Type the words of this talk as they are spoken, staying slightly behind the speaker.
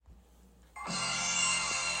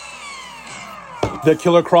The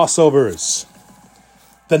killer crossovers,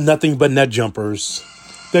 the nothing but net jumpers,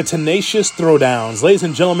 the tenacious throwdowns. Ladies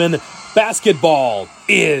and gentlemen, basketball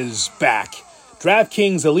is back.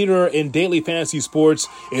 DraftKings, a leader in daily fantasy sports,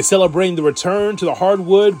 is celebrating the return to the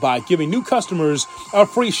hardwood by giving new customers a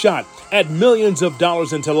free shot at millions of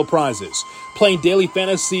dollars in total prizes. Playing daily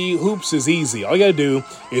fantasy hoops is easy. All you gotta do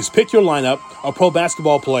is pick your lineup of pro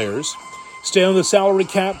basketball players, stay on the salary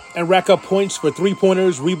cap, and rack up points for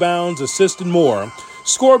three-pointers, rebounds, assists, and more.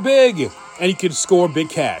 Score big, and you can score big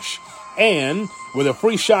cash. And with a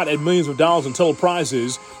free shot at millions of dollars in total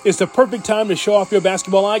prizes, it's the perfect time to show off your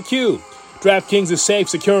basketball IQ. DraftKings is safe,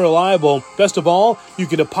 secure, and reliable. Best of all, you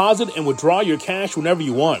can deposit and withdraw your cash whenever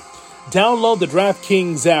you want. Download the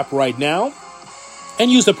DraftKings app right now and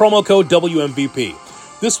use the promo code WMVP.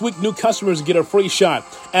 This week, new customers get a free shot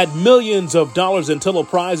at millions of dollars in total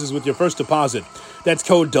prizes with your first deposit. That's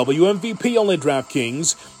code WMVP only at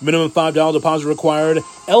DraftKings. Minimum $5 deposit required.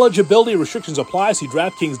 Eligibility restrictions apply. See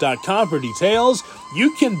DraftKings.com for details.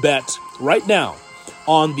 You can bet right now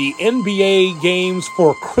on the NBA games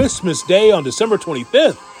for Christmas Day on December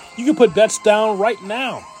 25th. You can put bets down right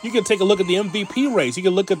now. You can take a look at the MVP race. You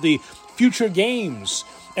can look at the future games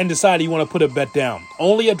and decide you want to put a bet down.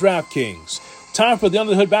 Only at DraftKings. Time for the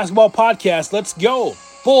Under the Hood Basketball Podcast. Let's go.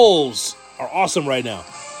 Bulls are awesome right now.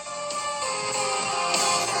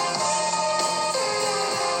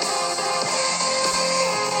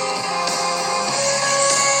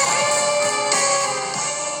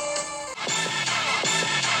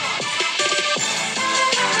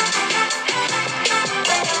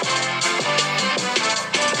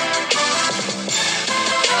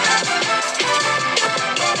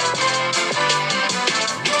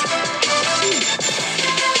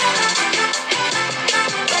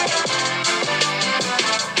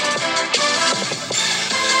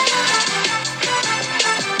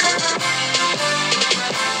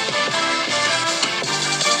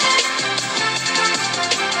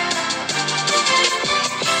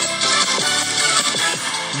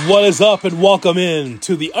 What is up, and welcome in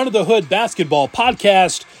to the Under the Hood Basketball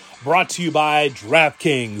Podcast, brought to you by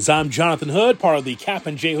DraftKings. I'm Jonathan Hood, part of the Cap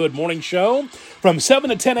and J Hood Morning Show, from 7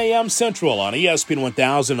 to 10 a.m. Central on ESPN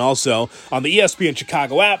 1000, also on the ESPN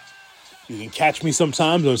Chicago app. You can catch me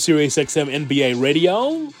sometimes on SiriusXM NBA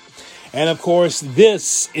Radio. And, of course,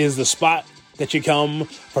 this is the spot that you come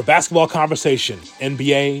for basketball conversation.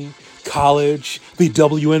 NBA, college, the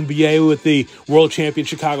WNBA with the world champion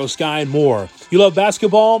Chicago Sky, and more. You love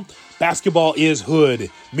basketball? Basketball is Hood.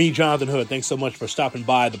 Me, Jonathan Hood. Thanks so much for stopping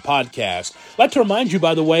by the podcast. I'd like to remind you,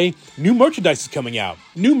 by the way, new merchandise is coming out.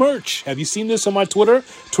 New merch. Have you seen this on my Twitter?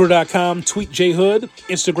 Twitter.com, tweet JHood.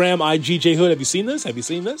 Instagram, IG JHood. Have you seen this? Have you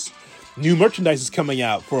seen this? New merchandise is coming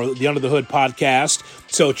out for the Under the Hood podcast.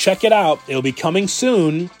 So check it out. It'll be coming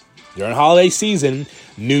soon during holiday season.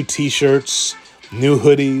 New t-shirts, new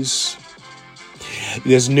hoodies.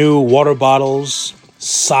 There's new water bottles,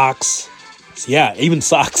 socks. Yeah, even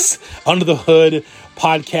socks. Under the Hood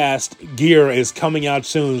podcast gear is coming out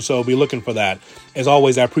soon, so be looking for that. As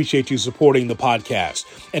always, I appreciate you supporting the podcast.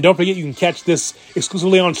 And don't forget, you can catch this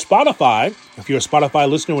exclusively on Spotify. If you're a Spotify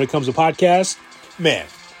listener when it comes to podcasts, man,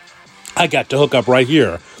 I got to hook up right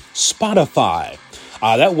here. Spotify.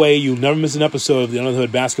 That way, you'll never miss an episode of the Under the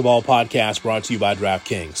Hood Basketball Podcast brought to you by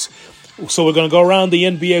DraftKings. So we're going to go around the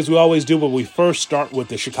NBA as we always do, but we first start with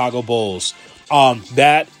the Chicago Bulls.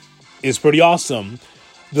 That is pretty awesome.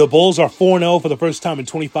 The Bulls are 4-0 for the first time in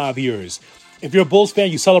 25 years. If you're a Bulls fan,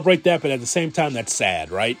 you celebrate that, but at the same time, that's sad,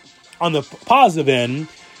 right? On the positive end,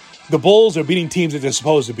 the Bulls are beating teams that they're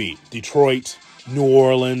supposed to beat. Detroit, New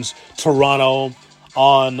Orleans, Toronto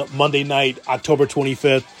on Monday night, October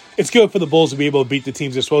 25th. It's good for the Bulls to be able to beat the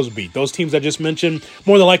teams they're supposed to beat. Those teams I just mentioned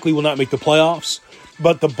more than likely will not make the playoffs,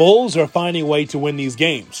 but the Bulls are finding a way to win these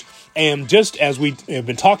games. And just as we have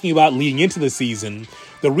been talking about leading into the season,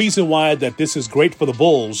 the reason why that this is great for the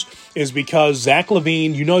Bulls is because Zach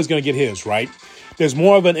LaVine, you know he's going to get his, right? There's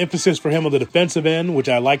more of an emphasis for him on the defensive end, which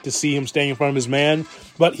I like to see him staying in front of his man,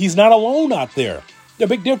 but he's not alone out there. The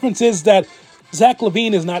big difference is that Zach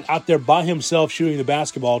LaVine is not out there by himself shooting the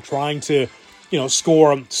basketball, trying to,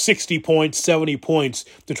 score 60 points, 70 points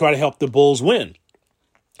to try to help the Bulls win.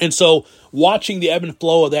 And so watching the ebb and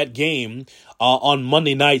flow of that game on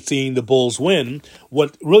Monday night, seeing the Bulls win,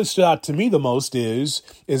 what really stood out to me the most is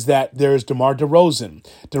that there's DeMar DeRozan.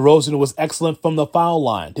 DeRozan was excellent from the foul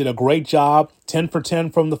line, did a great job, 10 for 10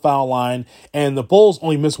 from the foul line, and the Bulls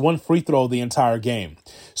only missed one free throw the entire game.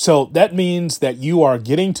 So that means that you are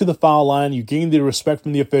getting to the foul line, you're getting the respect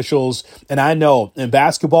from the officials, and I know in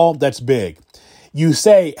basketball, that's big. You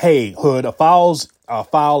say, hey, Hood, a foul's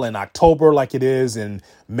foul in October like it is in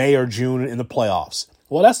May or June in the playoffs.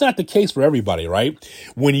 Well, that's not the case for everybody, right?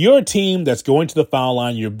 When you're a team that's going to the foul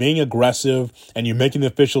line, you're being aggressive, and you're making the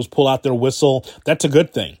officials pull out their whistle, that's a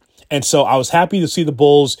good thing. And so I was happy to see the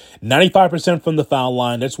Bulls 95% from the foul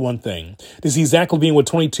line. That's one thing. To see Zach LaVine with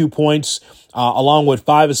 22 points, along with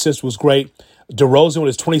 5 assists was great. DeRozan with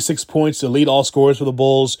his 26 points to lead all scorers for the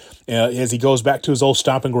Bulls as he goes back to his old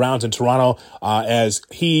stomping grounds in Toronto as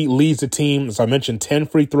he leads the team. As I mentioned, 10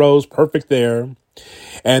 free throws, perfect there.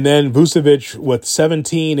 And then Vucevic with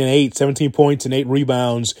 17 points and 8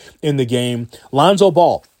 rebounds in the game. Lonzo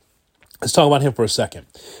Ball. Let's talk about him for a second.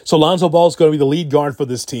 So Lonzo Ball is going to be the lead guard for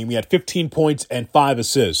this team. He had 15 points and 5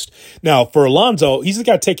 assists. Now, for Lonzo, he's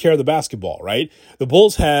got to take care of the basketball, right? The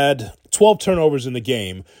Bulls had 12 turnovers in the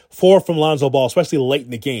game, 4 from Lonzo Ball, especially late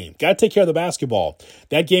in the game. Got to take care of the basketball.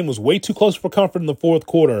 That game was way too close for comfort in the fourth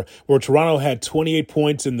quarter, where Toronto had 28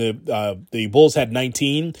 points and the Bulls had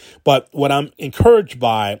 19. But what I'm encouraged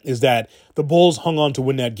by is that the Bulls hung on to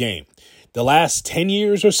win that game. The last 10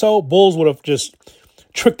 years or so, Bulls would have just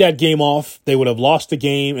tricked that game off. They would have lost the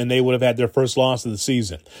game and they would have had their first loss of the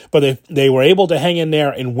season. But they were able to hang in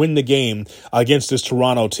there and win the game against this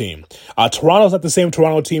Toronto team. Toronto's not the same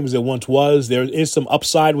Toronto team as it once was. There is some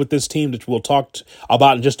upside with this team that we'll talk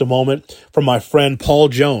about in just a moment from my friend Paul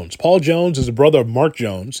Jones. Paul Jones is the brother of Mark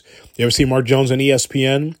Jones. You ever see Mark Jones on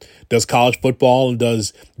ESPN? Does college football and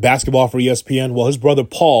does basketball for ESPN. Well, his brother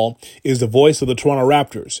Paul is the voice of the Toronto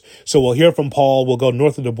Raptors. So we'll hear from Paul. We'll go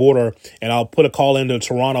north of the border, and I'll put a call into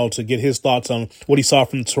Toronto to get his thoughts on what he saw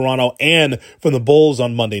from Toronto and from the Bulls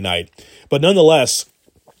on Monday night. But nonetheless,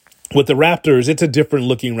 with the Raptors, it's a different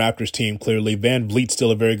looking Raptors team, clearly. Van Vliet's still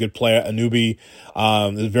a very good player. Anunoby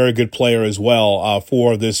is a very good player as well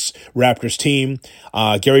for this Raptors team.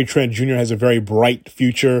 Gary Trent Jr. has a very bright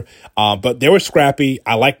future, but they were scrappy.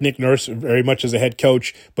 I like Nick Nurse very much as a head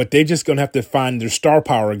coach, but they're just going to have to find their star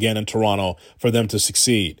power again in Toronto for them to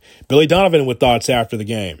succeed. Billy Donovan with thoughts after the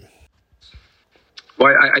game.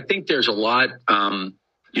 Well, I think there's a lot.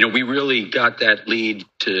 We really got that lead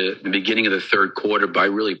to the beginning of the third quarter by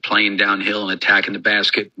really playing downhill and attacking the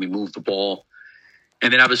basket. We moved the ball.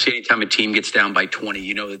 And then obviously anytime a team gets down by 20,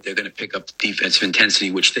 you know that they're going to pick up the defensive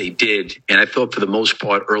intensity, which they did. And I thought for the most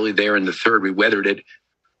part early there in the third, we weathered it.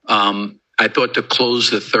 I thought to close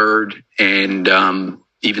the third and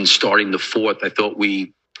even starting the fourth, I thought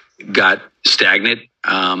we got stagnant.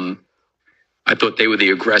 I thought they were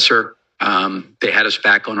the aggressor. They had us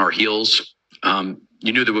back on our heels.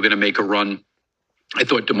 You knew they were going to make a run. I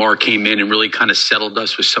thought DeMar came in and really kind of settled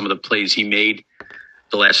us with some of the plays he made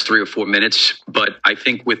the last 3 or 4 minutes. But I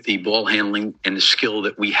think with the ball handling and the skill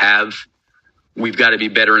that we have, we've got to be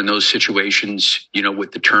better in those situations,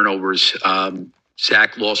 with the turnovers.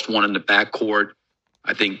 Zach lost one in the backcourt.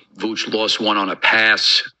 I think Vooch lost one on a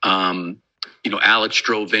pass. Alex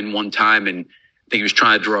drove in one time and I think he was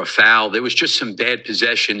trying to draw a foul. There was just some bad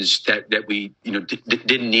possessions that we,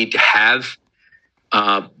 didn't need to have.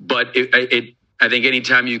 But I think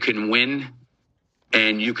anytime you can win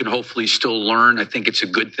and you can hopefully still learn, I think it's a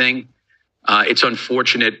good thing. It's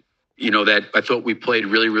unfortunate, that I thought we played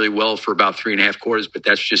really, really well for about 3.5 quarters, but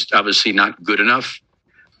that's just obviously not good enough.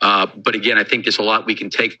 But again, I think there's a lot we can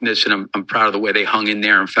take from this, and I'm proud of the way they hung in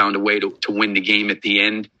there and found a way to win the game at the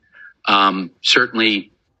end.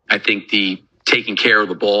 Certainly, I think the taking care of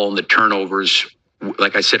the ball and the turnovers,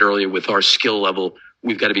 like I said earlier, with our skill level,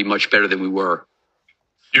 we've got to be much better than we were.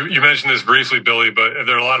 You mentioned this briefly, Billy, but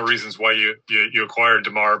there are a lot of reasons why you acquired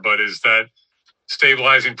DeMar. But is that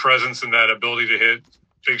stabilizing presence and that ability to hit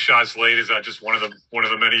big shots late, is that just one of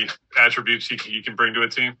the many attributes you can bring to a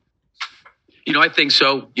team? I think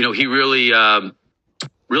so. He really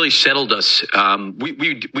settled us. We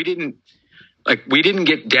didn't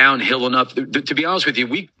get downhill enough. To be honest with you,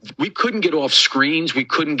 we couldn't get off screens. We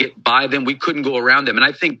couldn't get by them. We couldn't go around them. And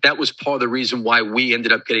I think that was part of the reason why we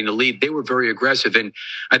ended up getting the lead. They were very aggressive. And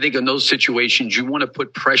I think in those situations, you want to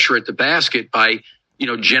put pressure at the basket by,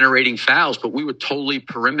 generating fouls. But we were totally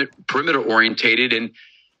perimeter orientated. And,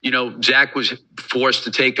 Zach was forced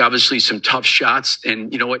to take obviously some tough shots.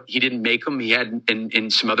 And you know what? He didn't make them. He had in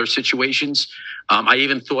some other situations. I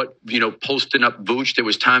even thought, posting up Vooch, there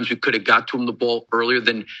was times we could have got to him the ball earlier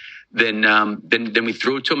than we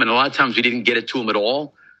threw it to him. And a lot of times we didn't get it to him at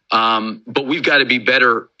all. But we've got to be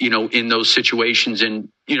better, in those situations. And,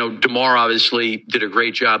 DeMar obviously did a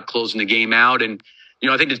great job closing the game out. And,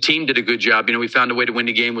 I think the team did a good job. We found a way to win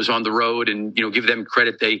the game, was on the road, and, give them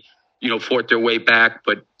credit. They, fought their way back.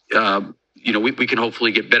 But, we can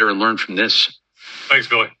hopefully get better and learn from this. Thanks,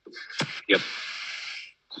 Billy. Yep.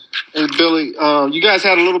 Hey, Billy, you guys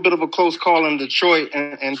had a little bit of a close call in Detroit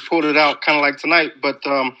and pulled it out kind of like tonight. But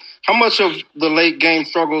how much of the late game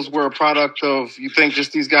struggles were a product of, you think,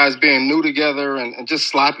 just these guys being new together and just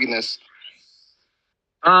sloppiness?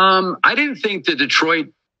 I didn't think the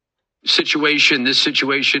Detroit this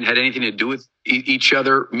situation had anything to do with each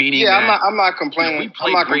other, meaning I'm not complaining. We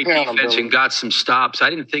played great defense and got some stops. I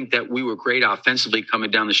didn't think that we were great offensively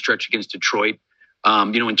coming down the stretch against Detroit.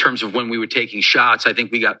 In terms of when we were taking shots, I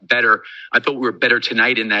think we got better. I thought we were better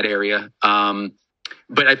tonight in that area.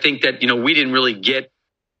 But I think that, we didn't really get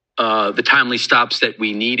the timely stops that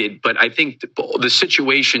we needed. But I think the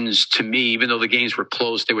situations, to me, even though the games were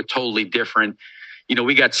close, they were totally different.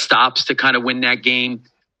 We got stops to kind of win that game.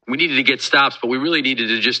 We needed to get stops, but we really needed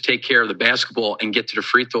to just take care of the basketball and get to the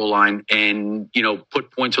free throw line and,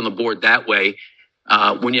 put points on the board that way.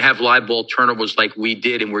 When you have live ball turnovers like we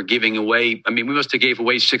did and we're giving away, we must have gave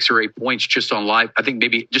away 6 or 8 points just on live. I think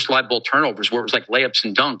maybe just live ball turnovers where it was like layups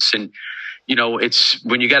and dunks. And, it's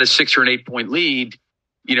when you got a 6 or an 8 point lead,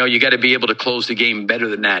 you got to be able to close the game better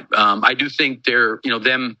than that. I do think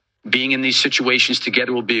them being in these situations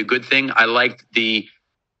together will be a good thing. I liked the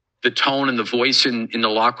tone and the voice in the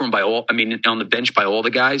locker room on the bench by all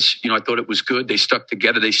the guys. I thought it was good. They stuck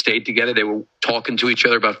together. They stayed together. They were talking to each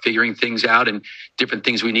other about figuring things out and different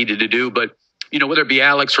things we needed to do. But, whether it be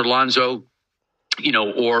Alex or Lonzo,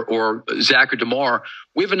 or Zach or DeMar,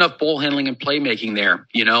 we have enough ball handling and playmaking there,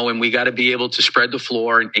 and we got to be able to spread the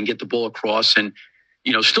floor and get the ball across and,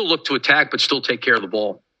 still look to attack, but still take care of the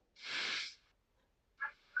ball.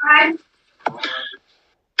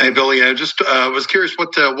 Hey, Billy, I just was curious,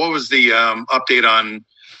 what was the update on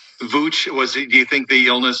Vooch? Do you think the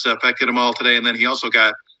illness affected him all today? And then he also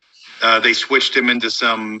got, they switched him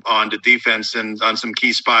onto defense and on some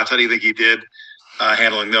key spots. How do you think he did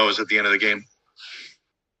handling those at the end of the game?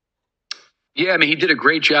 Yeah, he did a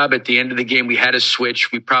great job at the end of the game. We had a switch.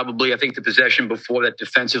 I think the possession before that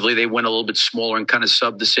defensively, they went a little bit smaller and kind of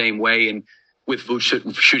subbed the same way. And with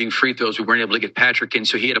Vooch shooting free throws, we weren't able to get Patrick in,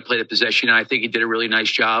 so he had to play the possession. And I think he did a really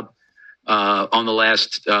nice job on the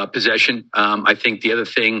last possession. I think the other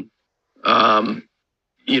thing,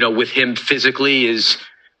 with him physically is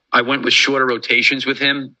I went with shorter rotations with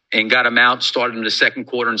him and got him out, started him in the second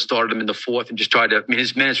quarter and started him in the fourth and just tried to –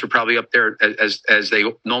 his minutes were probably up there as they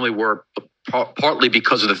normally were, partly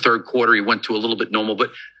because of the third quarter. He went to a little bit normal.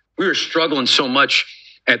 But we were struggling so much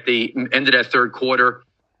at the end of that third quarter.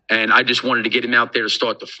 And I just wanted to get him out there to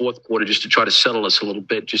start the fourth quarter just to try to settle us a little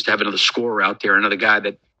bit, just to have another scorer out there, another guy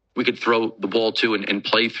that we could throw the ball to and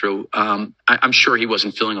play through. I'm sure he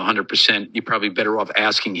wasn't feeling 100%. You're probably better off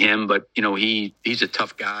asking him. But, he's a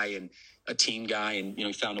tough guy and a team guy. And,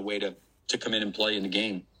 he found a way to come in and play in the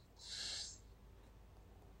game.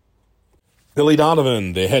 Billy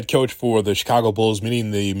Donovan, the head coach for the Chicago Bulls,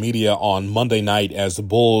 meeting the media on Monday night as the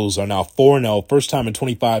Bulls are now 4-0, first time in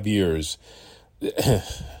 25 years.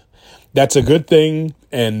 That's a good thing,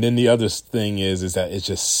 and then the other thing is that it's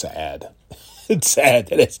just sad. It's sad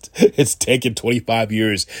that it's taken 25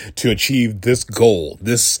 years to achieve this goal,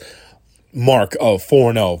 this mark of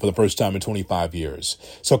 4-0 for the first time in 25 years.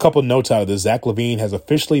 So a couple of notes out of this. Zach LaVine has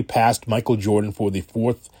officially passed Michael Jordan for the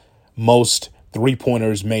fourth most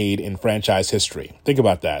three-pointers made in franchise history. Think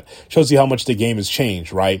about that. Shows you how much the game has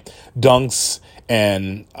changed, right? Dunks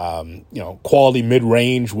and, quality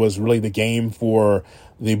mid-range was really the game for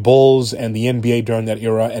the Bulls and the NBA during that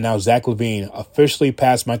era. And now Zach LaVine officially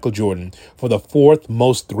passed Michael Jordan for the fourth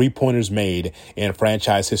most three-pointers made in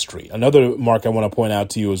franchise history. Another mark I want to point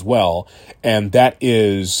out to you as well, and that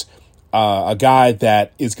is a guy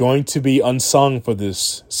that is going to be unsung for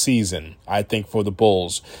this season, I think, for the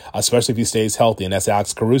Bulls, especially if he stays healthy, and that's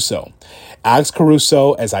Alex Caruso. Alex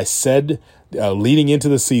Caruso, as I said, leading into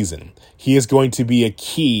the season, he is going to be a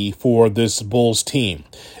key for this Bulls team.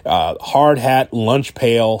 Hard hat, lunch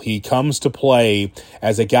pail. He comes to play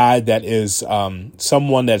as a guy that is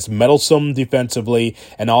someone that's meddlesome defensively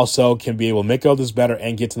and also can be able to make others better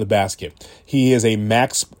and get to the basket. He is a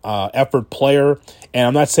max effort player, and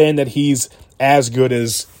I'm not saying that he's as good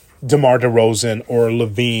as DeMar DeRozan or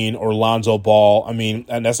LaVine or Lonzo Ball. And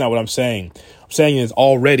that's not what I'm saying. I'm saying is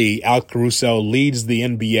already Alex Caruso leads the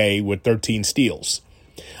NBA with 13 steals.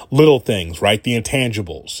 Little things, right? The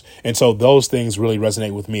intangibles. And so those things really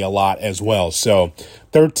resonate with me a lot as well. So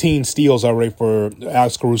 13 steals already for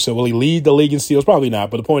Alex Caruso. Will he lead the league in steals? Probably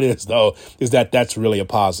not. But the point is, though, is that that's really a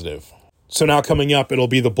positive. So now coming up, it'll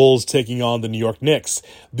be the Bulls taking on the New York Knicks.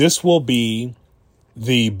 This will be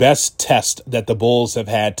the best test that the Bulls have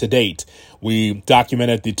had to date. We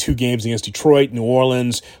documented the 2 games against Detroit, New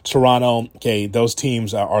Orleans, Toronto. Okay, those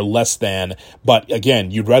teams are less than. But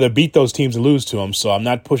again, you'd rather beat those teams and lose to them, so I'm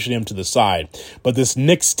not pushing them to the side. But this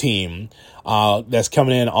Knicks team that's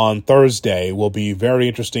coming in on Thursday will be very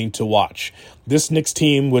interesting to watch. This Knicks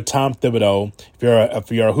team with Tom Thibodeau,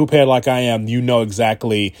 if you're a hoophead like I am, you know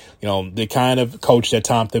exactly, the kind of coach that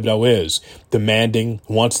Tom Thibodeau is. Demanding,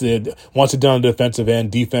 wants it done on the defensive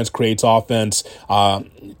end. Defense creates offense.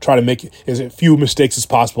 Try to make as few mistakes as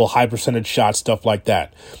possible, high percentage shots, stuff like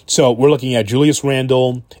that. So we're looking at Julius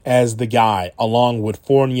Randle as the guy, along with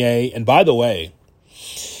Fournier. And by the way,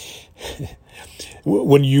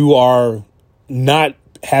 when you are not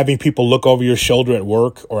having people look over your shoulder at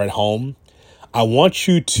work or at home, I want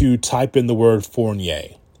you to type in the word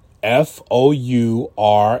Fournier, Fournier.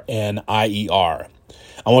 I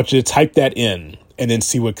want you to type that in and then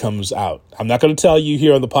see what comes out. I'm not going to tell you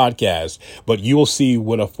here on the podcast, but you will see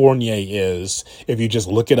what a Fournier is if you just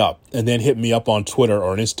look it up and then hit me up on Twitter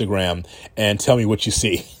or on Instagram and tell me what you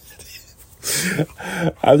see.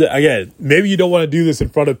 Again, maybe you don't want to do this in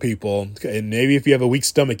front of people, and maybe if you have a weak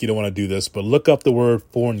stomach, you don't want to do this, but look up the word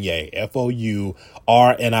Fournier, Fournier.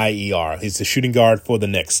 He's the shooting guard for the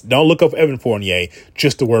Knicks. Don't look up Evan Fournier,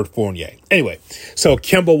 just the word Fournier. Anyway, so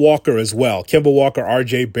Kemba Walker as well. Kemba Walker,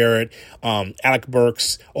 RJ Barrett, Alec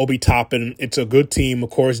Burks, Obi Toppin. It's a good team. Of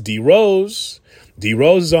course, D Rose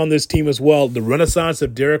is on this team as well. The renaissance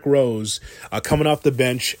of Derrick Rose coming off the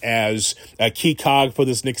bench as a key cog for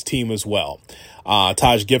this Knicks team as well.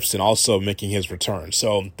 Taj Gibson also making his return.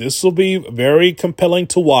 So this will be very compelling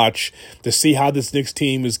to watch to see how this Knicks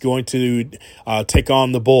team is going to take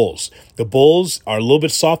on the Bulls. The Bulls are a little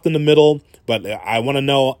bit soft in the middle, but I want to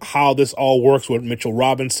know how this all works with Mitchell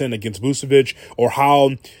Robinson against Vucevic, or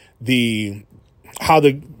how the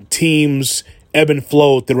teams ebb and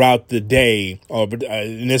flow throughout the day, or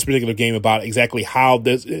in this particular game, about exactly how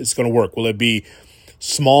this is going to work. Will it be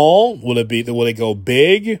small? Will it go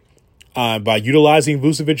big by utilizing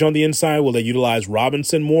Vucevic on the inside? Will they utilize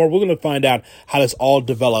Robinson more? We're going to find out how this all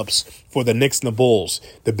develops for the Knicks and the Bulls.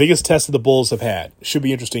 The biggest test that the Bulls have had. Should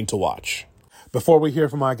be interesting to watch. Before we hear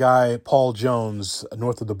from my guy, Paul Jones,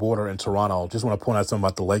 north of the border in Toronto, just want to point out something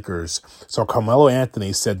about the Lakers. So Carmelo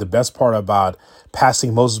Anthony said the best part about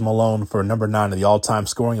passing Moses Malone for number 9 on the all-time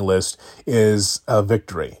scoring list is a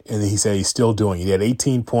victory. And he said he's still doing it. He had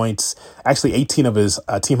 18 points, actually 18 of his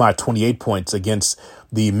team high 28 points against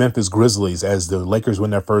the Memphis Grizzlies as the Lakers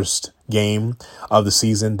win their first game of the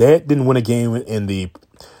season. They didn't win a game in the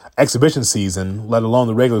exhibition season, let alone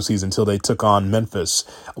the regular season, until they took on Memphis.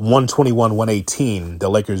 121-118, the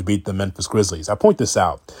Lakers beat the Memphis Grizzlies. I point this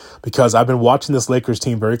out because I've been watching this Lakers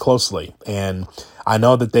team very closely, and I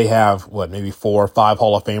know that they have, maybe 4 or 5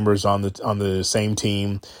 Hall of Famers on the same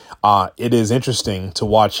team. It is interesting to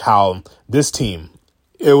watch how this team,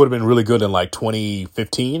 it would have been really good in like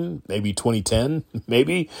 2015, maybe 2010,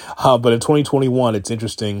 maybe. But in 2021, it's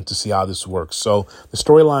interesting to see how this works. So the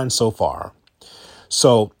storyline so far.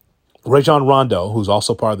 So Rajon Rondo, who's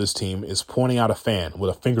also part of this team, is pointing out a fan with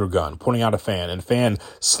a finger gun, pointing out a fan, and fan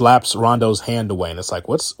slaps Rondo's hand away. And it's like,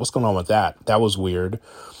 what's going on with that? That was weird.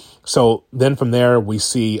 So then from there, we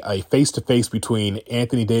see a face-to-face between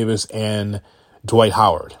Anthony Davis and Dwight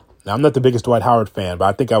Howard. Now, I'm not the biggest Dwight Howard fan, but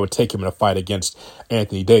I think I would take him in a fight against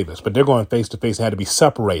Anthony Davis. But they're going face-to-face and had to be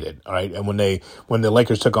separated, all right? And when the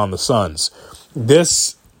Lakers took on the Suns,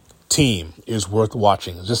 this team is worth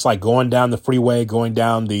watching. It's just like going down the freeway, going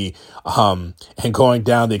down the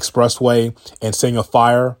expressway and seeing a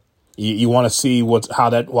fire. You want to see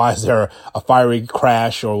why is there a fiery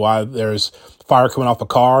crash, or why there's fire coming off a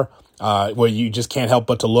car, where you just can't help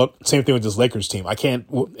but to look. Same thing with this Lakers team. I can't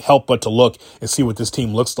help but to look and see what this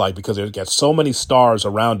team looks like because they've got so many stars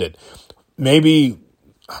around it. Maybe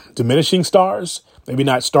diminishing stars, maybe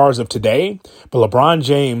not stars of today, but LeBron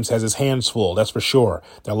James has his hands full, that's for sure.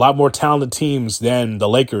 There are a lot more talented teams than the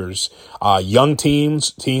Lakers. Young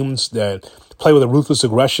teams that play with a ruthless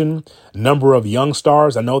aggression, number of young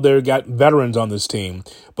stars. I know they've got veterans on this team,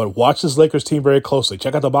 but watch this Lakers team very closely.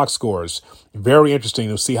 Check out the box scores. Very interesting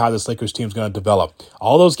to see how this Lakers team is going to develop.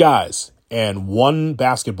 All those guys and one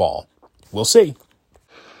basketball. We'll see.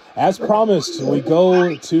 As promised, we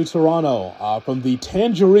go to Toronto from the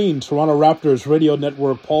Tangerine Toronto Raptors radio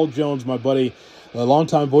network. Paul Jones, my buddy, the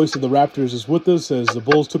longtime voice of the Raptors, is with us as the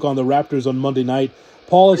Bulls took on the Raptors on Monday night.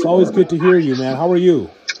 Paul, it's always good to hear you, man. How are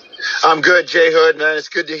you? I'm good, Jay Hood, man. It's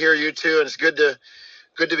good to hear you too, and it's good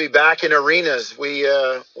to be back in arenas. We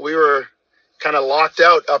were kind of locked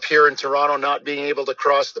out up here in Toronto, not being able to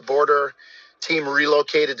cross the border. Team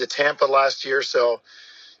relocated to Tampa last year, so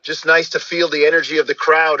just nice to feel the energy of the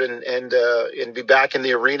crowd and be back in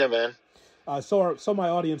the arena, man. So my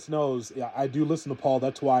audience knows, I do listen to Paul.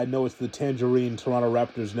 That's why I know it's the Tangerine Toronto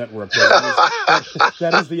Raptors Network.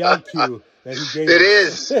 That is the IQ that he gave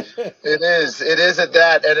us. It is at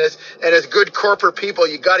that. And as good corporate people,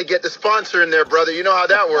 you got to get the sponsor in there, brother. You know how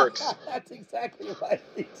that works. That's exactly right.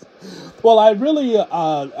 Well, I really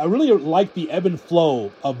like the ebb and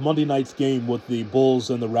flow of Monday night's game with the Bulls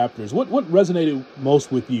and the Raptors. What resonated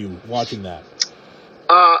most with you watching that?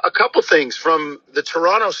 A couple things. From the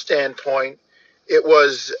Toronto standpoint, it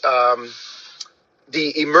was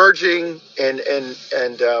the emerging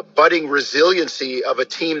and budding resiliency of a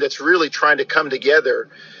team that's really trying to come together,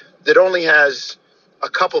 that only has a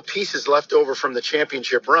couple pieces left over from the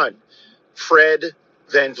championship run. Fred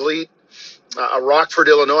VanVleet, a Rockford,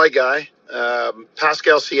 Illinois guy,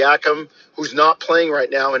 Pascal Siakam, who's not playing right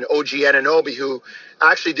now, and OG Anunoby, who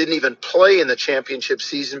actually didn't even play in the championship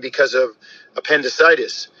season because of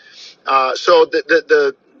appendicitis. So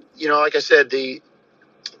the like I said, the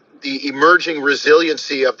emerging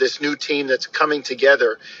resiliency of this new team that's coming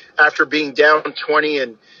together after being down 20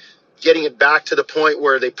 and getting it back to the point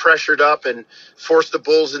where they pressured up and forced the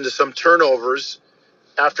Bulls into some turnovers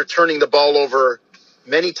after turning the ball over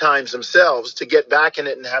many times themselves, to get back in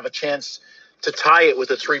it and have a chance to tie it with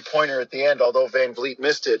a three-pointer at the end, although VanVleet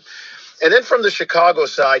missed it. And then from the Chicago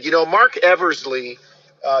side, Mark Eversley,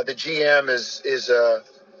 the GM, is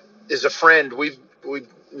a friend. We've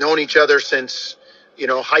known each other since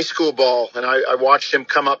high school ball, and I watched him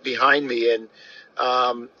come up behind me, and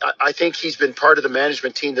I think he's been part of the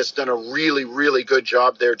management team that's done a really, really good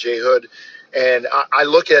job there, Jay Hood. And I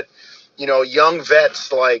look at young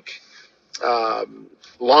vets like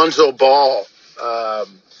Lonzo Ball,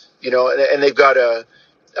 and they've got a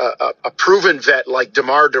proven vet like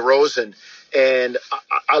DeMar DeRozan. And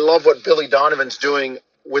I love what Billy Donovan's doing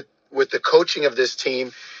with the coaching of this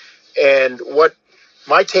team. And what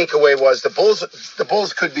my takeaway was, the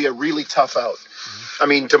Bulls could be a really tough out. I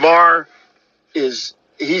mean, DeMar he's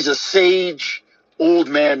a sage old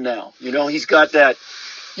man now. He's got that,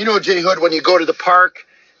 Jay Hood, when you go to the park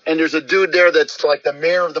and there's a dude there that's like the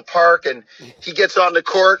mayor of the park, and he gets on the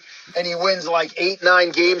court and he wins like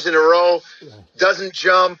 8-9 games in a row, doesn't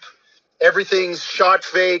jump, everything's shot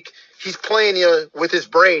fake. He's playing with his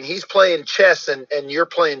brain. He's playing chess and you're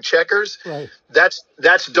playing checkers. Right. That's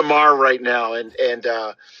DeMar right now. And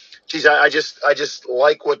geez, I just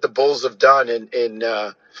like what the Bulls have done in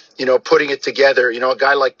putting it together. A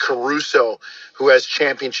guy like Caruso, who has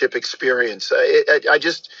championship experience. I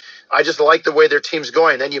just like the way their team's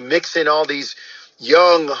going. Then you mix in all these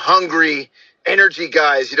young, hungry, energy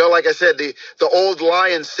guys. Like I said, the old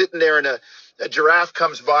lion sitting there and a giraffe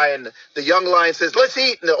comes by and the young lion says, "Let's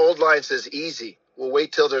eat." And the old lion says, "Easy. We'll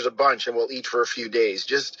wait till there's a bunch and we'll eat for a few days."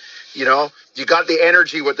 Just, you got the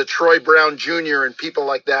energy with the Troy Brown Jr. and people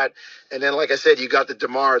like that. And then, like I said, you got the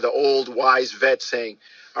DeMar, the old wise vet, saying,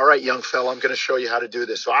 "All right, young fella, I'm going to show you how to do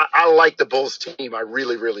this." So I like the Bulls team. I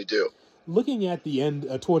really, really do. Looking at the end,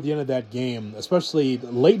 toward the end of that game, especially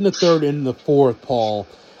late in the third and the fourth, Paul,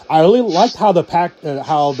 I really liked how the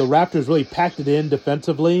Raptors really packed it in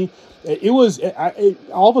defensively.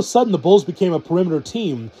 All of a sudden the Bulls became a perimeter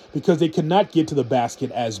team because they could not get to the basket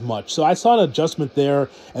as much. So I saw an adjustment there.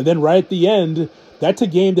 And then right at the end, that's a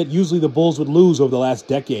game that usually the Bulls would lose over the last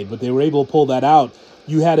decade, but they were able to pull that out.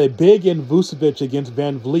 You had a big in Vucevic against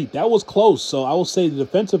VanVleet. That was close. So I will say the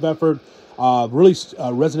defensive effort really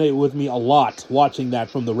resonated with me a lot watching that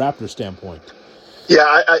from the Raptors standpoint. Yeah,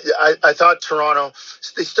 I thought Toronto,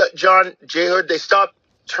 Jay Hood, they stopped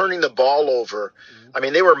turning the ball over. I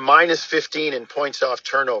mean, they were minus 15 in points off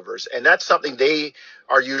turnovers, and that's something they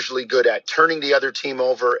are usually good at, turning the other team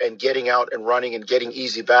over and getting out and running and getting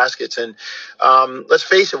easy baskets. And let's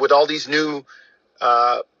face it, with all these new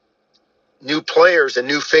players and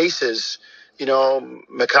new faces,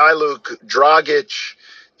 Mikhailuk, Dragic,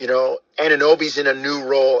 Anunoby's in a new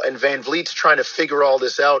role, and VanVleet's trying to figure all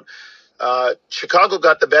this out. Chicago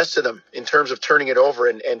got the best of them in terms of turning it over,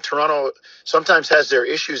 and Toronto sometimes has their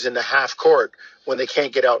issues in the half court when they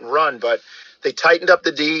can't get out and run, but they tightened up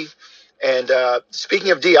the D. And speaking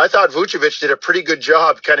of D, I thought Vucevic did a pretty good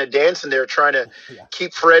job kind of dancing there, trying to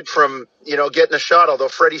keep Fred from, getting a shot, although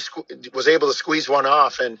Freddie was able to squeeze one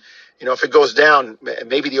off. And, if it goes down,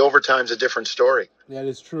 maybe the overtime's a different story. That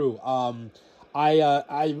is true.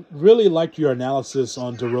 I really liked your analysis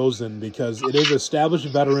on DeRozan because it is an established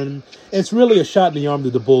veteran. It's really a shot in the arm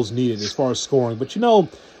that the Bulls needed as far as scoring. But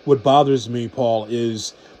what bothers me, Paul,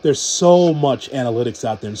 is there's so much analytics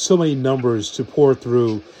out there and so many numbers to pour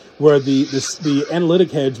through where the analytic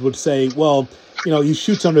heads would say, well, he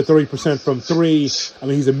shoots under 30% from three. I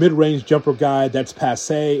mean, he's a mid-range jumper guy. That's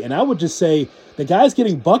passé. And I would just say the guy's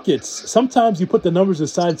getting buckets. Sometimes you put the numbers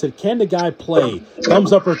aside and said, can the guy play?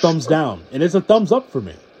 Thumbs up or thumbs down? And it's a thumbs up for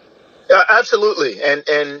me. Absolutely. And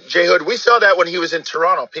J. Hood, we saw that when he was in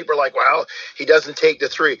Toronto. People are like, well, he doesn't take the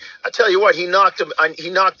three. I tell you what, he knocked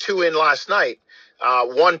two in last night.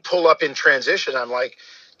 One pull up in transition. I'm like,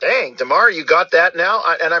 dang, DeMar, you got that now?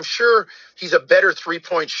 And I'm sure he's a better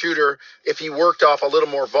 3-point shooter if he worked off a little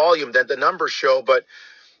more volume than the numbers show, but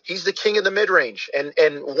he's the king of the mid-range. And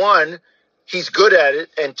one, he's good at it,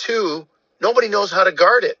 and two, nobody knows how to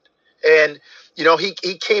guard it. And,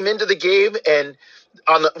 he came into the game, and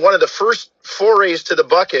on one of the first forays to the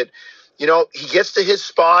bucket, he gets to his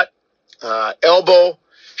spot, elbow,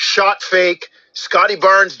 shot fake, Scotty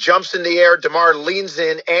Barnes jumps in the air, DeMar leans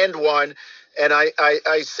in and one. And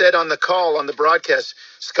I said on the call, on the broadcast,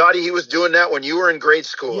 Scotty, he was doing that when you were in grade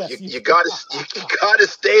school. Yes, you got to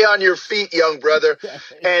stay on your feet, young brother.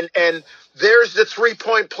 And there's the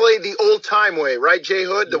 3-point play the old time way, right, J.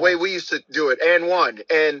 Hood? The way we used to do it, and one.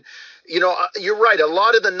 And you're right. A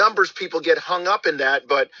lot of the numbers people get hung up in that,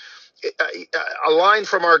 but a line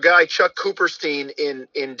from our guy Chuck Cooperstein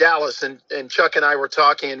in Dallas, and Chuck and I were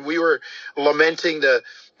talking, and we were lamenting the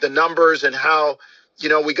numbers and how.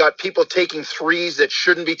 We got people taking threes that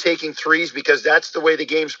shouldn't be taking threes because that's the way the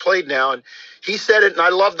game's played now. And he said it, and I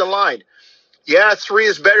love the line. Yeah, 3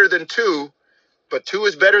 is better than 2, but 2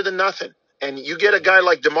 is better than nothing. And you get a guy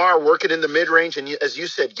like DeMar working in the mid-range and, as you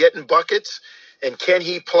said, getting buckets, and can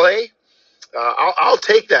he play? I'll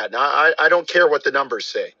take that. I don't care what the numbers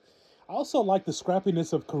say. I also like the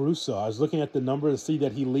scrappiness of Caruso. I was looking at the numbers to see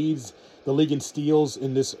that he leads the league in steals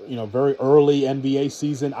in this, very early NBA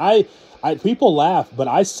season. People laugh, but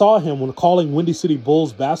I saw him when calling Windy City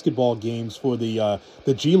Bulls basketball games for the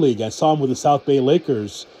G League. I saw him with the South Bay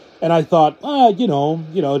Lakers, and I thought,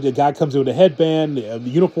 the guy comes in with a headband, the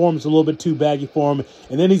uniform's a little bit too baggy for him,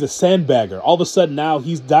 and then he's a sandbagger. All of a sudden, now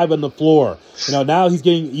he's diving on the floor. Now he's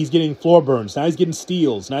getting floor burns. Now he's getting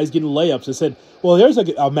steals. Now he's getting layups. I said, well, there's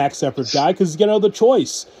a max effort guy because he's got another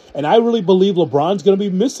choice. And I really believe LeBron's going to be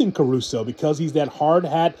missing Caruso because he's that hard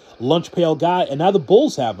hat, lunch pail guy, and now the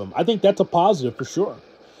Bulls have him. I think that's a positive for sure.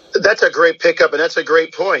 That's a great pickup, and that's a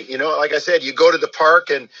great point. Like I said, you go to the park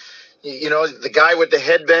and, the guy with the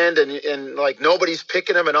headband and like nobody's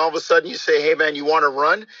picking him, and all of a sudden you say, hey, man, you want to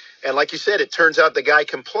run? And like you said, it turns out the guy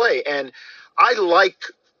can play. And I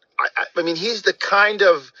mean, he's the kind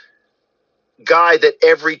of guy that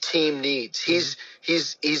every team needs. He's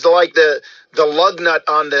like the lug nut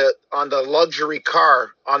on the luxury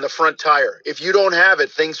car on the front tire. If you don't have it,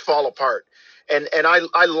 things fall apart. And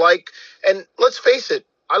I like, and let's face it,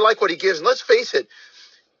 I like what he gives. And let's face it,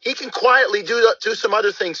 he can quietly do some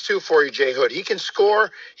other things too for you, J. Hood. He can score.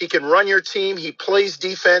 He can run your team. He plays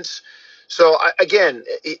defense. So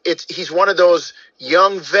he's one of those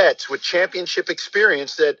young vets with championship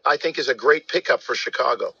experience that I think is a great pickup for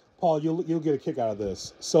Chicago. Paul, you'll get a kick out of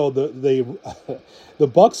this. So the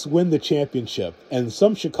Bucks win the championship, and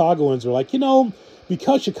some Chicagoans are like,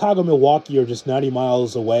 because Chicago and Milwaukee are just 90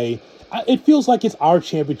 miles away, it feels like it's our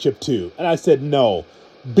championship too. And I said, no,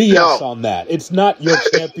 BS on that. It's not your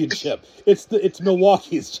championship. It's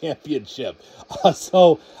Milwaukee's championship.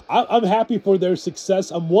 So I'm happy for their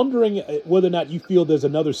success. I'm wondering whether or not you feel there's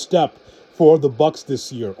another step for the Bucks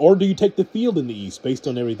this year, or do you take the field in the East based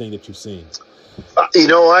on everything that you've seen? You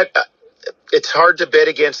know what? It's hard to bet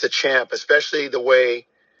against the champ, especially the way,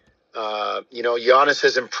 Giannis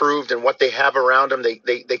has improved and what they have around him.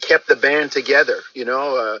 They kept the band together,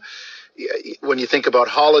 when you think about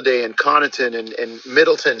Holiday and Connaughton and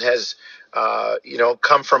Middleton has,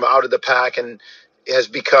 come from out of the pack and has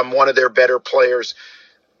become one of their better players.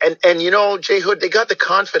 And J. Hood, they got the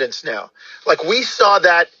confidence now. Like I saw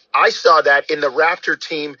that in the Raptor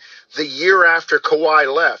team the year after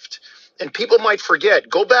Kawhi left. And people might forget,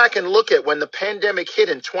 go back and look at when the pandemic hit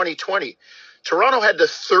in 2020. Toronto had the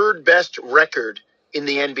 3rd best record in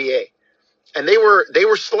the NBA. And they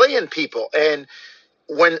were slaying people. And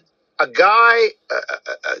when a guy,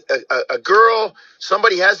 a girl,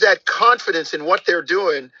 somebody has that confidence in what they're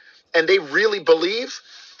doing and they really believe,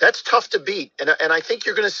 that's tough to beat. And I think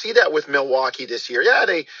you're going to see that with Milwaukee this year. Yeah,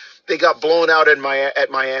 they got blown out at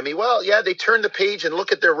Miami. Well, yeah, they turned the page and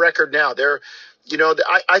look at their record now.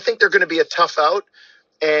 I think they're going to be a tough out.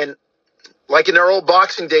 And like in their old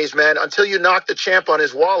boxing days, man, until you knock the champ on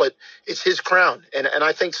his wallet, it's his crown. And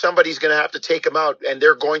I think somebody's going to have to take him out, and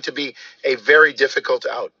they're going to be a very difficult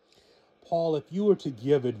out. Paul, if you were to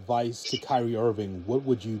give advice to Kyrie Irving, what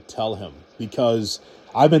would you tell him? Because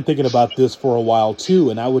I've been thinking about this for a while too,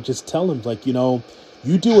 and I would just tell him,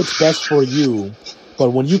 you do what's best for you.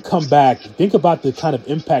 But when you come back, think about the kind of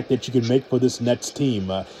impact that you can make for this Nets team.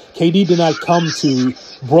 KD did not come to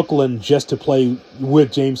Brooklyn just to play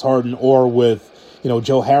with James Harden or with,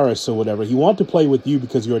 Joe Harris or whatever. He wanted to play with you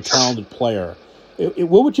because you're a talented player.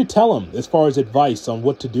 What would you tell him as far as advice on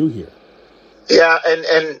what to do here? Yeah,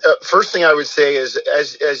 and first thing I would say is,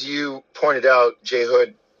 as you pointed out, Jay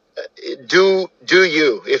Hood, do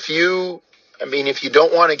you. If you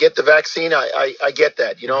don't want to get the vaccine, I get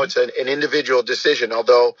that. It's an individual decision.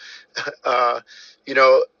 Although,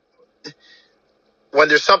 when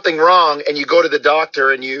there's something wrong and you go to the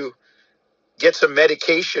doctor and you get some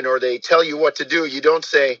medication or they tell you what to do, you don't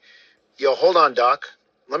say, hold on, doc.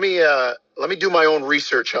 Let me do my own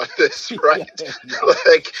research on this, right?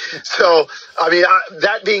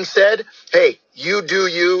 That being said, hey, you do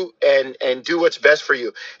you and do what's best for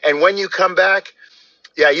you. And when you come back,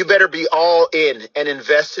 you better be all in and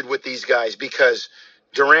invested with these guys, because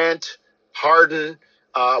Durant, Harden,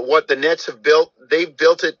 what the Nets have built, they've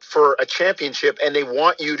built it for a championship, and they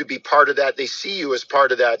want you to be part of that. They see you as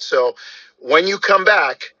part of that. So when you come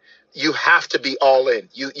back, you have to be all in.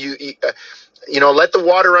 Let the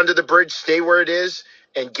water under the bridge stay where it is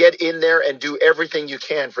and get in there and do everything you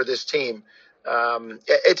can for this team.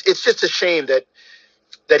 It's just a shame that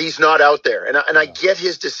he's not out there. And I get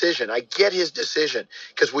his decision.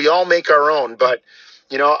 Because we all make our own. But,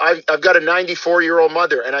 I've got a 94-year-old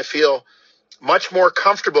mother, and I feel much more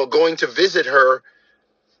comfortable going to visit her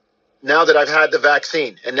now that I've had the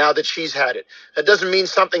vaccine and now that she's had it. That doesn't mean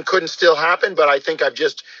something couldn't still happen, but I think I've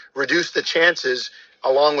just reduced the chances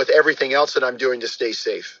along with everything else that I'm doing to stay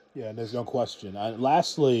safe. Yeah, and there's no question.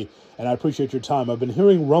 Lastly, and I appreciate your time, I've been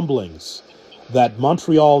hearing rumblings that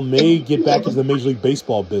Montreal may get back into the Major League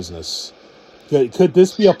Baseball business. Could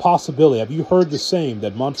this be a possibility? Have you heard the same,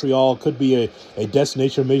 that Montreal could be a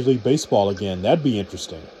destination of Major League Baseball again? That'd be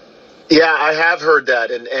interesting. Yeah, I have heard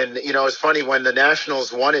that. And it's funny, when the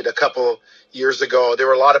Nationals won it a couple years ago, there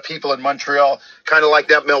were a lot of people in Montreal, kind of like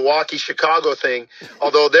that Milwaukee-Chicago thing.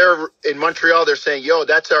 Although they're in Montreal, they're saying,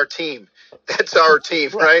 that's our team. That's our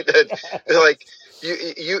team, right? They're like,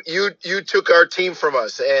 you took our team from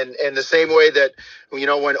us. And the same way that,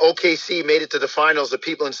 when OKC made it to the finals, the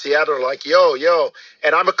people in Seattle are like, yo.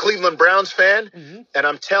 And I'm a Cleveland Browns fan, and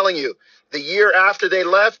I'm telling you, the year after they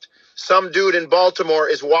left, some dude in Baltimore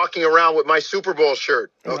is walking around with my Super Bowl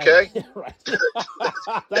shirt. Okay. Right.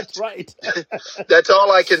 That's right. That's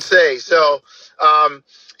all I can say. So,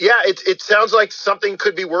 it sounds like something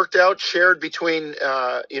could be worked out, shared between,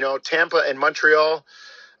 Tampa and Montreal.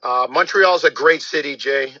 Montreal is a great city,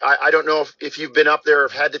 Jay. I don't know if you've been up there or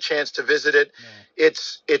had the chance to visit it. No.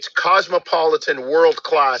 It's cosmopolitan, world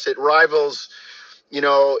class. It rivals,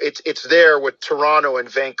 it's there with Toronto and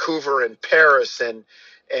Vancouver and Paris and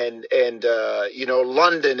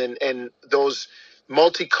London and those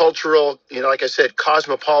multicultural, like I said,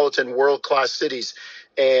 cosmopolitan, world-class cities.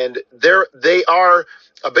 And they are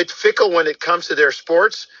a bit fickle when it comes to their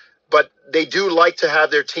sports, but they do like to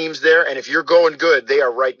have their teams there. And if you're going good, they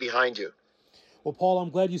are right behind you. Well, Paul, I'm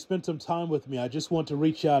glad you spent some time with me. I just want to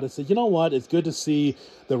reach out and say, you know what? It's good to see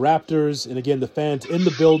the Raptors and, again, the fans in the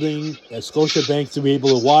building at Scotiabank to be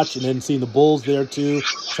able to watch, and then seeing the Bulls there, too.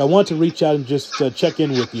 So I want to reach out and just check in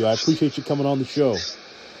with you. I appreciate you coming on the show.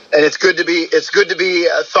 And it's good to be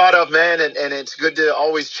thought of, man, and it's good to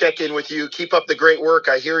always check in with you. Keep up the great work.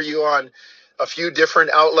 I hear you on a few different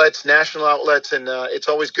outlets, national outlets, and it's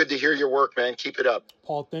always good to hear your work, man. Keep it up.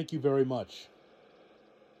 Paul, thank you very much.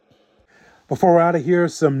 Before we're out of here,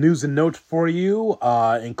 some news and notes for you,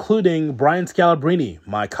 including Brian Scalabrine,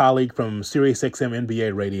 my colleague from SiriusXM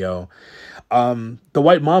NBA Radio. The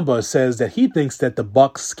White Mamba says that he thinks that the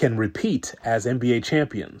Bucks can repeat as NBA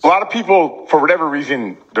champions. A lot of people, for whatever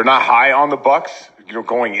reason, they're not high on the Bucks,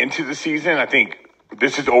 going into the season. I think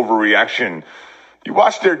this is overreaction. You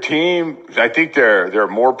watch their team, I think they're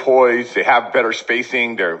more poised. They have better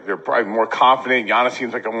spacing. They're probably more confident. Giannis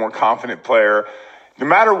seems like a more confident player. No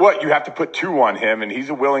matter what, you have to put two on him, and he's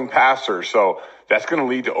a willing passer. So that's going to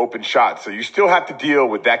lead to open shots. So you still have to deal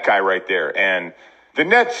with that guy right there. And the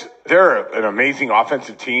Nets, they're an amazing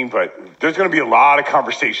offensive team, but there's going to be a lot of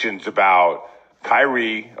conversations about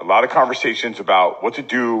Kyrie, a lot of conversations about what to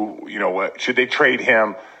do. Should they trade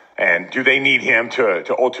him? And do they need him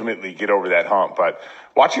to ultimately get over that hump? But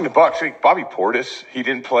watching the Bucks, like Bobby Portis, he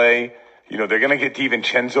didn't play. They're going to get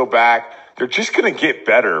DiVincenzo back. They're just going to get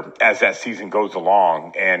better as that season goes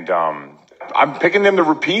along. And I'm picking them to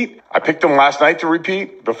repeat. I picked them last night to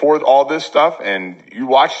repeat before all this stuff. And you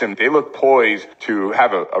watch them, they look poised to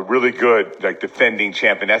have a really good defending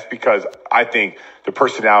champion. That's because I think the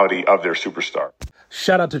personality of their superstar.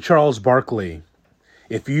 Shout out to Charles Barkley.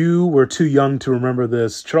 If you were too young to remember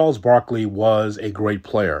this, Charles Barkley was a great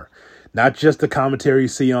player. Not just the commentary you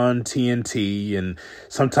see on TNT and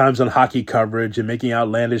sometimes on hockey coverage and making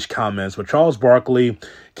outlandish comments, but Charles Barkley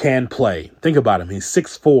can play. Think about him. He's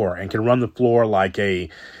 6'4" and can run the floor like a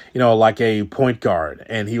point guard.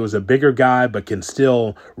 And he was a bigger guy, but can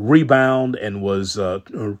still rebound and was a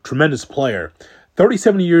tremendous player.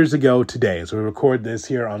 37 years ago today, so we record this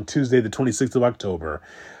here on Tuesday, the 26th of October.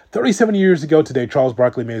 37 years ago today, Charles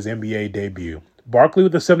Barkley made his NBA debut. Barkley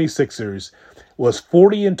with the 76ers was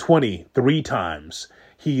 40-20 3 times.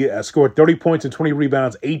 He scored 30 points and 20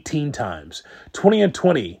 rebounds 18 times.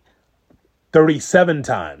 20-20 37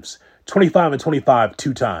 times. 25-25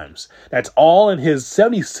 2 times. That's all in his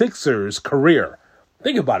 76ers career.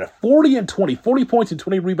 Think about it. 40-20, 40 points and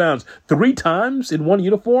 20 rebounds 3 times in one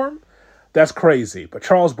uniform? That's crazy. But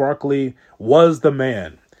Charles Barkley was the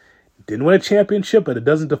man. Didn't win a championship, but it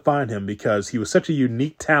doesn't define him because he was such a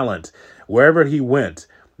unique talent wherever he went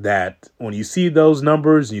that when you see those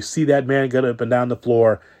numbers and you see that man get up and down the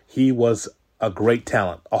floor, he was a great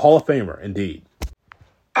talent. A Hall of Famer, indeed.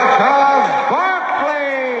 Charles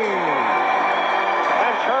Barkley!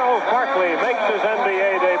 And Charles Barkley makes his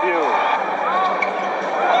NBA debut.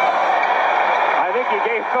 I think he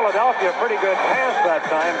gave Philadelphia a pretty good pass that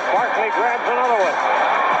time. Barkley grabs another one.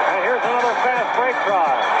 And here's another fast break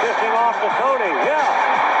try. Kissing off to Tony. Yeah.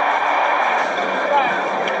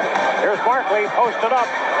 Here's Barkley posted up.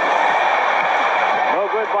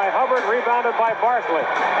 No good by Hubbard. Rebounded by Barkley.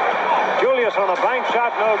 Julius on a bank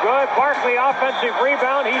shot. No good. Barkley offensive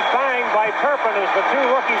rebound. He's banged by Turpin as the two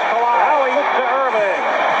rookies collide. Alley-oop to Irving.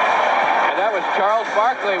 And that was Charles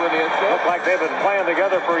Barkley with the assist. Looked like they've been playing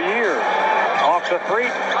together for years. Off the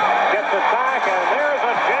three. Gets it back. And there's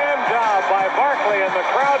a jam job by Barkley. And the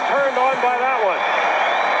crowd turned on by that one.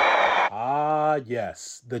 Ah,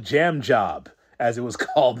 yes. The jam job, as it was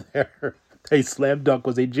called there. A slam dunk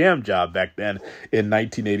was a jam job back then in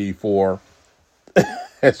 1984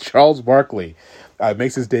 as Charles Barkley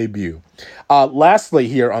makes his debut. Lastly,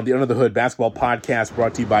 here on the Under the Hood Basketball Podcast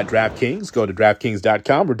brought to you by DraftKings. Go to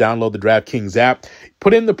DraftKings.com or download the DraftKings app.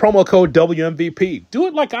 Put in the promo code WMVP. Do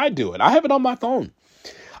it like I do it. I have it on my phone.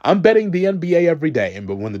 I'm betting the NBA every day.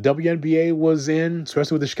 But when the WNBA was in,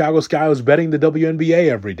 especially with the Chicago Sky, I was betting the WNBA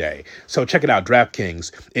every day. So check it out,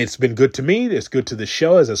 DraftKings. It's been good to me. It's good to the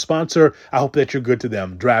show as a sponsor. I hope that you're good to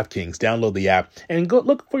them. DraftKings. Download the app and go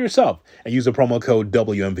look for yourself and use the promo code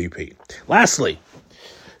WMVP. Lastly,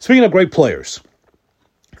 speaking of great players,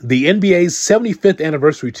 the NBA's 75th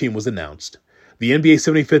anniversary team was announced. The NBA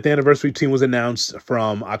 75th anniversary team was announced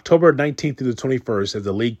from October 19th to the 21st as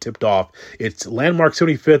the league tipped off its landmark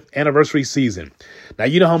 75th anniversary season. Now,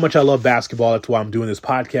 you know how much I love basketball. That's why I'm doing this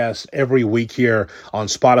podcast every week here on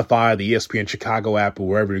Spotify, the ESPN Chicago app, or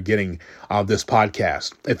wherever you're getting this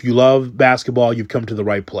podcast. If you love basketball, you've come to the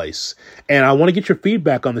right place. And I want to get your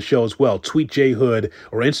feedback on the show as well. Tweet J Hood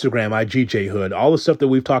or Instagram, IG J Hood. All the stuff that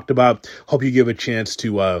we've talked about. Hope you give a chance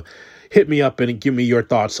to hit me up and give me your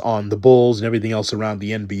thoughts on the Bulls and everything else around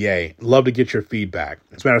the NBA. Love to get your feedback.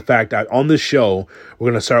 As a matter of fact, on this show, we're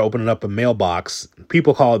going to start opening up a mailbox.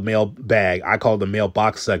 People call it mailbag. I call it the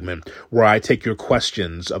mailbox segment, where I take your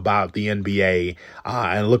questions about the NBA, and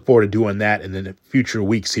I look forward to doing that in the future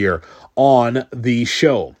weeks here on the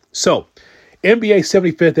show. So, NBA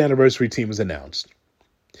 75th anniversary team is announced.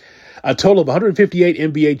 A total of 158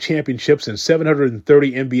 NBA championships and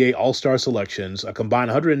 730 NBA All-Star selections, a combined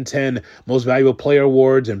 110 Most Valuable Player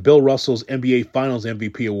awards, and Bill Russell's NBA Finals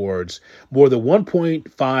MVP awards, more than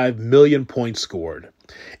 1.5 million points scored.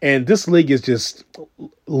 And this league is just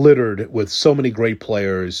littered with so many great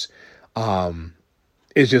players.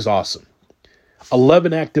 It's just awesome.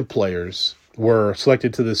 11 active players were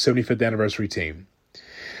selected to the 75th anniversary team.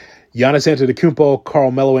 Giannis Antetokounmpo,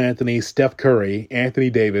 Carmelo Anthony, Steph Curry, Anthony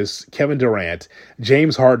Davis, Kevin Durant,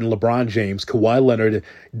 James Harden, LeBron James, Kawhi Leonard,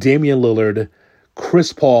 Damian Lillard,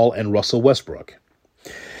 Chris Paul, and Russell Westbrook.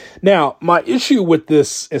 Now, my issue with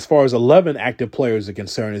this, as far as 11 active players are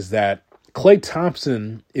concerned, is that Klay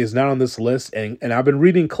Thompson is not on this list, and I've been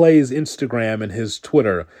reading Klay's Instagram and his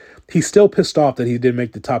Twitter. He's still pissed off that he didn't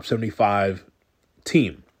make the top 75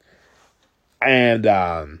 team. And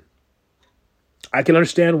I can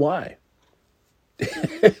understand why.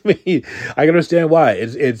 I can understand why.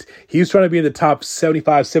 He's trying to be in the top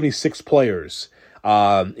 75, 76 players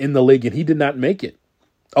in the league, and he did not make it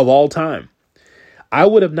of all time. I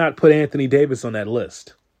would have not put Anthony Davis on that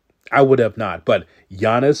list. I would have not. But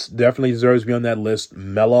Giannis definitely deserves to be on that list.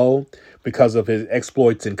 Melo, because of his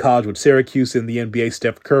exploits in college with Syracuse in the NBA.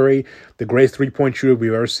 Steph Curry, the greatest three-point shooter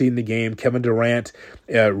we've ever seen in the game. Kevin Durant,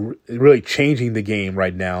 really changing the game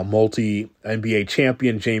right now. Multi-NBA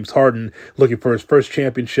champion. James Harden looking for his first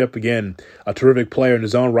championship. Again, a terrific player in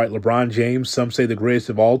his own right. LeBron James, some say the greatest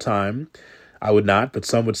of all time. I would not, but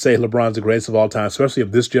some would say LeBron's the greatest of all time, especially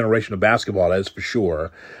of this generation of basketball, that is for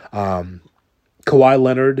sure. Kawhi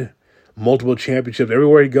Leonard, multiple championships.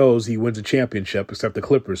 Everywhere he goes, he wins a championship, except the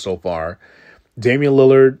Clippers so far. Damian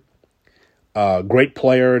Lillard, great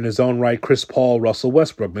player in his own right. Chris Paul, Russell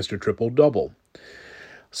Westbrook, Mr. Triple-Double.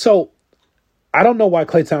 So I don't know why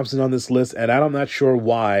Klay Thompson's on this list, and I'm not sure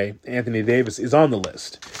why Anthony Davis is on the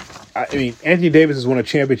list. I mean, Anthony Davis has won a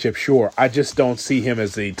championship, sure. I just don't see him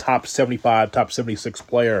as a top 75, top 76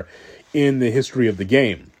 player in the history of the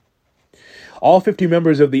game. All 50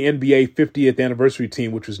 members of the NBA 50th anniversary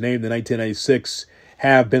team, which was named in 1996,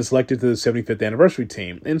 have been selected to the 75th anniversary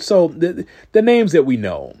team. And so the names that we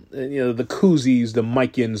know, the Kuzis, the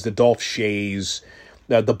Mikens, the Dolph Shays,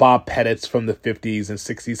 the Bob Pettits from the 50s and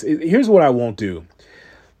 60s. Here's what I won't do.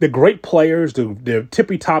 The great players, the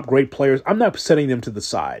tippy-top great players, I'm not setting them to the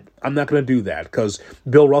side. I'm not going to do that because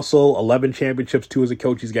Bill Russell, 11 championships, 2 as a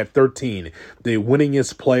coach. He's got 13. The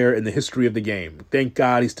winningest player in the history of the game. Thank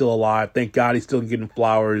God he's still alive. Thank God he's still getting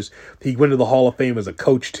flowers. He went to the Hall of Fame as a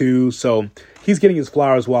coach, too. So he's getting his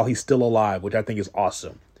flowers while he's still alive, which I think is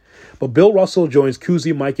awesome. But Bill Russell joins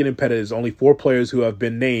Cousy, Mikan, and Pettit as only 4 players who have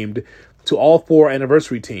been named to all 4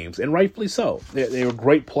 anniversary teams, and rightfully so. They were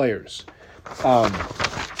great players.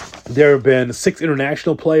 There have been 6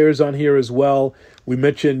 international players on here as well. We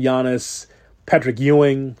mentioned Giannis, Patrick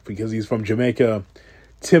Ewing, because he's from Jamaica,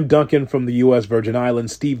 Tim Duncan from the U.S. Virgin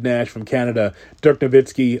Islands, Steve Nash from Canada, Dirk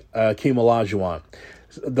Nowitzki, Hakeem Olajuwon.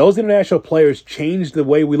 Those international players changed the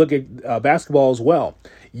way we look at basketball as well.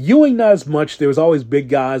 Ewing, not as much. There was always big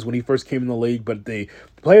guys when he first came in the league, but the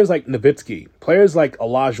players like Nowitzki, players like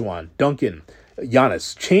Olajuwon, Duncan,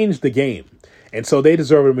 Giannis changed the game. And so they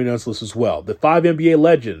deserve to be on this list as well. The 5 NBA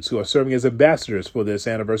legends who are serving as ambassadors for this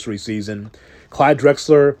anniversary season. Clyde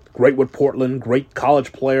Drexler, great with Portland, great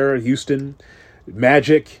college player at Houston.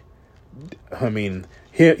 Magic, I mean,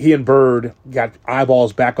 he and Bird got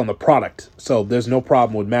eyeballs back on the product. So there's no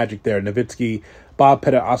problem with Magic there. Nowitzki, Bob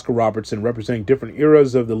Pettit, Oscar Robertson, representing different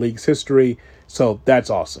eras of the league's history. So that's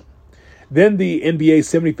awesome. Then the NBA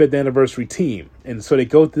 75th anniversary team. And so they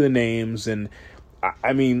go through the names, and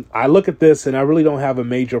I mean, I look at this and I really don't have a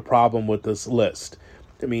major problem with this list.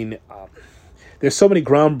 I mean, there's so many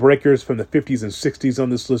groundbreakers from the 50s and 60s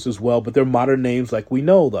on this list as well, but they're modern names like we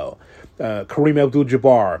know, though. Kareem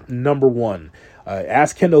Abdul-Jabbar, number 1.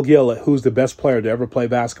 Ask Kendall Gill who's the best player to ever play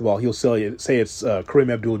basketball. He'll say it's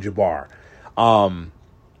Kareem Abdul-Jabbar.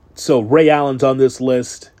 So Ray Allen's on this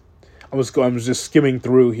list. I was just skimming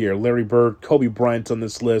through here. Larry Bird, Kobe Bryant's on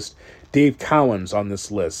this list. Dave Cowens on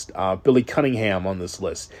this list. Billy Cunningham on this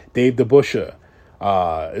list. Dave DeBusschere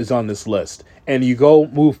is on this list. And you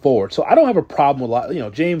move forward. So I don't have a problem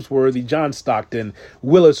with James Worthy, John Stockton,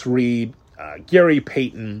 Willis Reed, Gary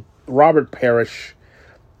Payton, Robert Parrish,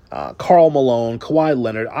 Karl Malone, Kawhi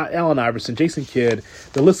Leonard, Allen Iverson, Jason Kidd.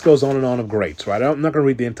 The list goes on and on of greats, right? I'm not going to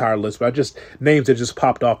read the entire list, but names that just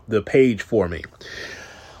popped off the page for me.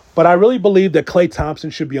 But I really believe that Klay Thompson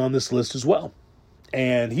should be on this list as well.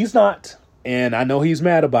 And he's not. And I know he's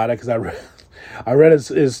mad about it because I read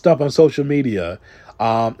his stuff on social media.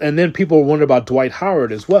 And then people wonder about Dwight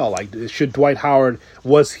Howard as well. Like, should Dwight Howard,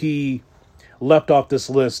 was he left off this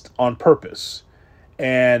list on purpose?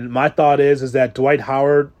 And my thought is that Dwight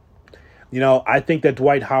Howard, I think that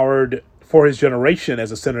Dwight Howard, for his generation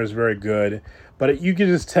as a center, is very good. But you can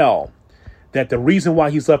just tell that the reason why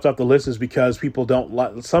he's left off the list is because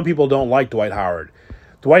some people don't like Dwight Howard.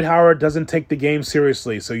 Dwight Howard doesn't take the game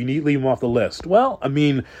seriously, so you need to leave him off the list. Well, I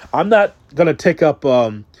mean, I'm not going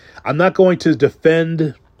to I'm not going to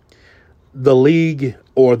defend the league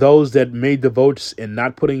or those that made the votes in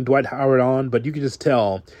not putting Dwight Howard on, but you can just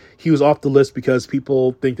tell he was off the list because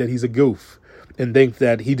people think that he's a goof and think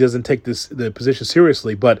that he doesn't take the position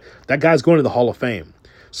seriously, but that guy's going to the Hall of Fame.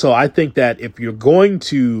 So I think that if you're going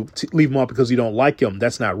to leave him off because you don't like him,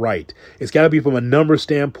 that's not right. It's got to be from a number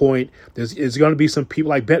standpoint. There's going to be some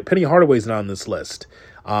people like Penny Hardaway's not on this list.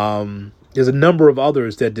 There's a number of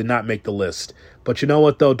others that did not make the list. But you know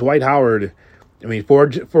what, though? Dwight Howard, I mean,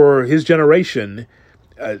 for his generation,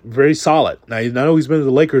 very solid. Now, I know he's been to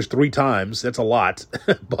the Lakers 3 times. That's a lot.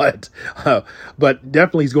 but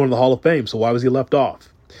definitely he's going to the Hall of Fame. So why was he left off?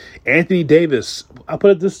 Anthony Davis, I'll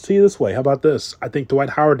put it this way. How about this? I think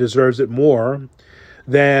Dwight Howard deserves it more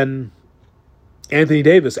than Anthony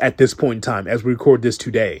Davis at this point in time as we record this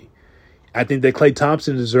today. I think that Klay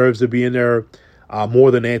Thompson deserves to be in there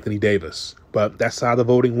more than Anthony Davis. But that's how the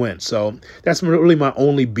voting went. So that's really my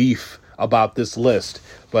only beef about this list.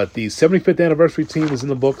 But the 75th anniversary team is in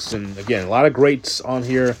the books. And again, a lot of greats on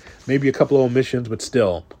here. Maybe a couple of omissions, but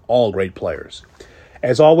still all great players.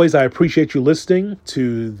 As always, I appreciate you listening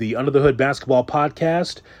to the Under the Hood Basketball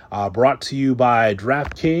Podcast, brought to you by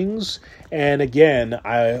DraftKings. And again,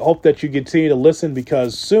 I hope that you continue to listen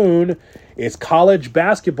because soon it's college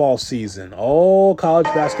basketball season. Oh, college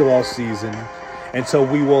basketball season. And so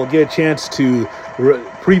we will get a chance to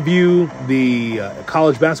preview the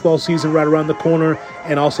college basketball season right around the corner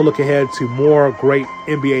and also look ahead to more great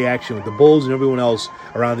NBA action with the Bulls and everyone else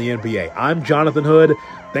around the NBA. I'm Jonathan Hood.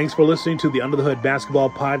 Thanks for listening to the Under the Hood Basketball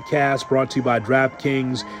Podcast brought to you by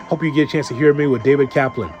DraftKings. Hope you get a chance to hear me with David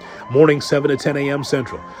Kaplan, morning 7 to 10 a.m.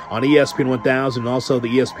 Central on ESPN 1000 and also the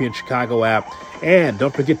ESPN Chicago app. And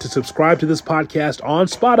don't forget to subscribe to this podcast on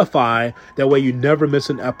Spotify. That way you never miss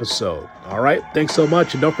an episode. All right. Thanks so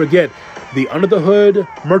much. And don't forget, the Under the Hood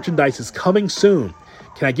merchandise is coming soon.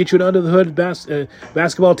 Can I get you an Under the Hood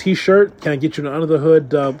basketball t-shirt? Can I get you an Under the Hood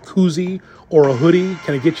koozie or a hoodie?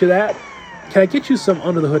 Can I get you that? Can I get you some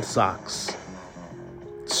Under the Hood socks?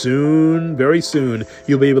 Soon, very soon,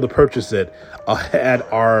 you'll be able to purchase it at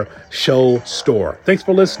our show store. Thanks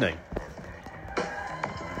for listening.